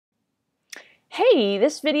Hey,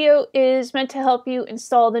 this video is meant to help you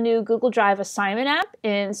install the new Google Drive assignment app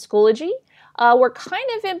in Schoology. We're kind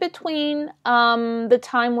of in between the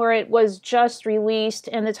time where it was just released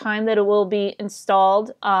and the time that it will be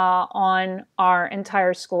installed on our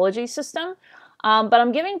entire Schoology system. But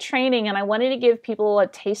I'm giving training and I wanted to give people a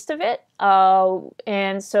taste of it.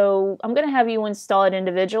 And so I'm going to have you install it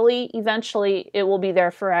individually. Eventually, it will be there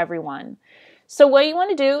for everyone. So what you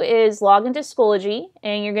want to do is log into Schoology,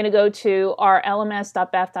 and you're going to go to our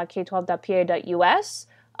lms.beth.k12.pa.us,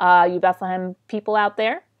 you Bethlehem people out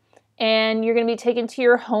there, and you're going to be taken to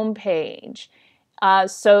your home page.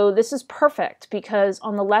 So this is perfect because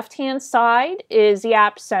on the left-hand side is the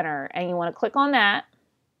App Center, and you want to click on that.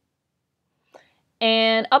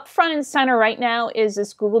 And up front and center right now is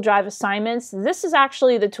this Google Drive Assignments. This is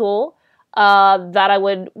actually the tool that I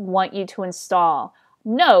would want you to install.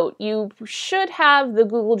 Note, you should have the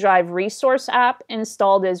Google Drive Resource app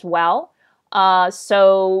installed as well.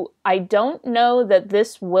 So I don't know that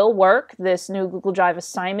this will work, this new Google Drive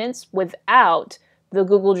Assignments, without the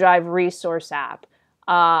Google Drive Resource app.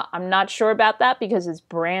 I'm not sure about that because it's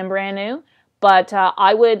brand new, but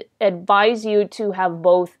I would advise you to have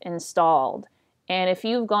both installed. And if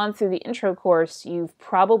you've gone through the intro course, you've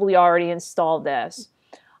probably already installed this.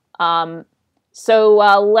 So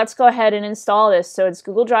let's go ahead and install this. So it's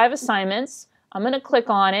Google Drive Assignments. I'm going to click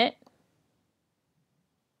on it.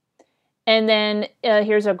 And then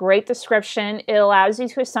here's a great description. It allows you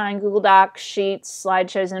to assign Google Docs, Sheets,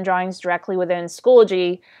 slideshows, and drawings directly within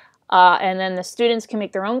Schoology. And then the students can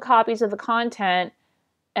make their own copies of the content,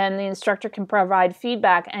 and the instructor can provide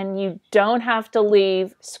feedback. And you don't have to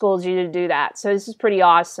leave Schoology to do that. So this is pretty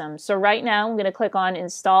awesome. So right now, I'm going to click on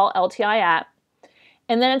Install LTI App.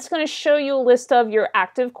 And then it's going to show you a list of your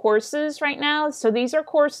active courses right now. So these are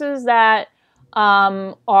courses that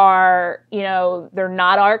are, they're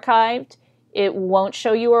not archived. It won't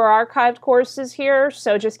show you our archived courses here.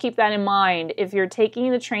 So just keep that in mind. If you're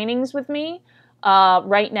taking the trainings with me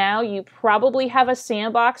right now, you probably have a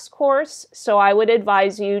sandbox course. So I would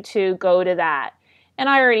advise you to go to that. And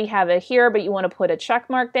I already have it here, but you want to put a check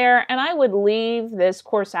mark there. And I would leave this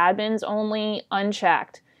course admins only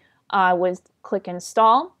unchecked. I would click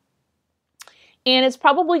install, and it's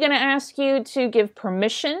probably going to ask you to give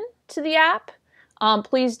permission to the app.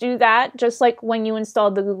 Please do that, just like when you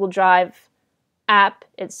installed the Google Drive app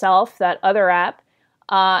itself, that other app,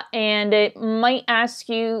 and it might ask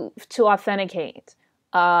you to authenticate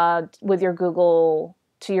with your Google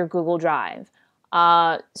Drive.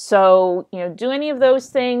 So do any of those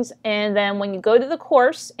things, and then when you go to the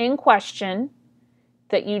course in question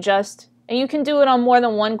that you just and you can do it on more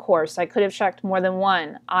than one course. I could have checked more than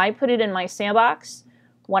one. I put it in my sandbox.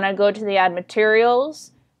 When I go to the Add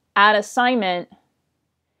Materials, Add Assignment,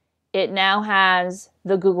 it now has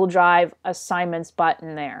the Google Drive Assignments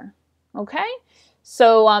button there. Okay?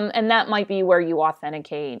 So, and that might be where you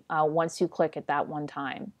authenticate once you click it that one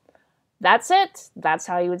time. That's it. That's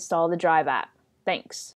how you install the Drive app. Thanks.